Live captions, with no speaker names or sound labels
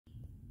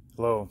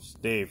Hello, it's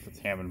Dave with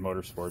Hammond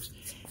Motorsports.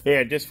 Hey,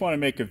 I just want to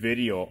make a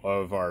video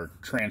of our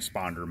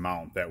transponder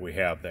mount that we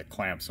have that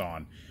clamps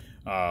on.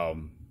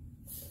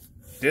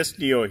 This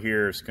deal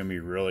here is going to be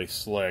really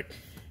slick.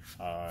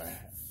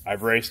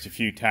 I've raced a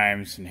few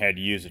times and had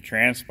to use the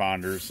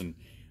transponders and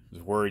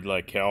was worried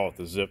like hell with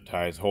the zip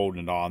ties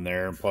holding it on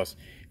there. And plus,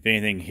 if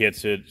anything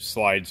hits it,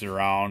 slides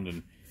around,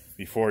 and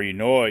before you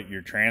know it,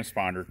 your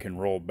transponder can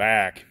roll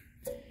back.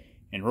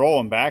 And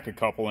rolling back a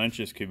couple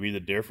inches could be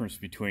the difference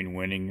between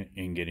winning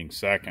and getting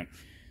second.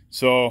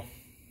 So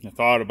I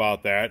thought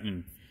about that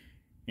and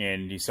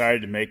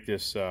decided to make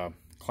this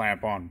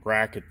clamp-on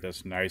bracket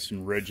that's nice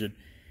and rigid.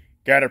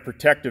 Got a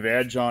protective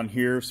edge on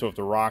here, so if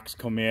the rocks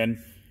come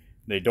in,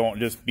 they don't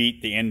just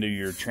beat the end of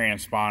your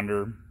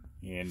transponder.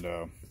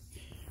 And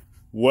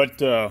what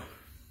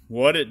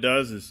it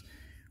does is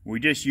we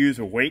just use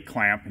a weight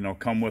clamp, and they'll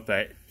come with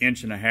an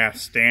 1.5 inch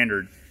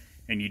standard.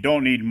 And you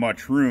don't need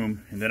much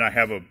room. And then I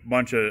have a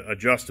bunch of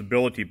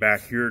adjustability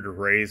back here to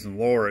raise and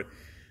lower it.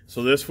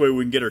 So this way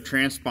we can get our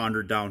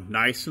transponder down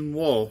nice and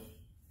low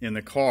in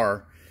the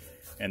car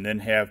and then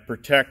have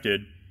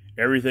protected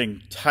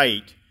everything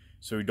tight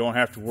so we don't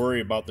have to worry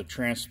about the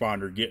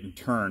transponder getting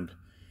turned.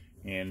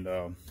 And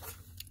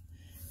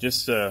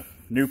just a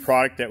new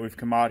product that we've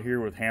come out here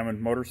with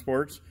Hammond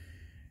Motorsports.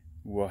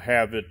 We'll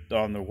have it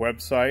on the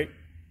website.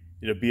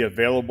 It'll be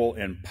available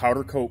in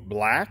powder coat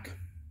black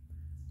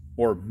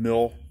or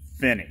mill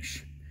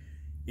finish.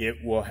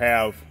 It will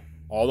have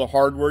all the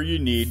hardware you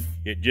need.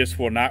 It just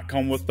will not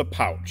come with the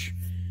pouch.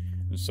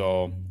 And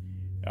so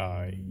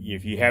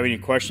if you have any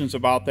questions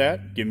about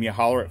that, give me a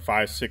holler at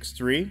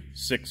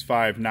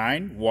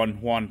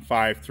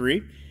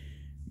 563-659-1153.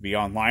 Be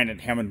online at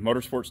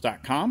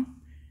hammondmotorsports.com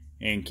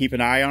and keep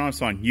an eye on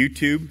us on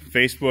YouTube,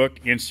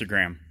 Facebook,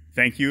 Instagram.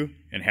 Thank you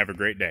and have a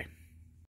great day.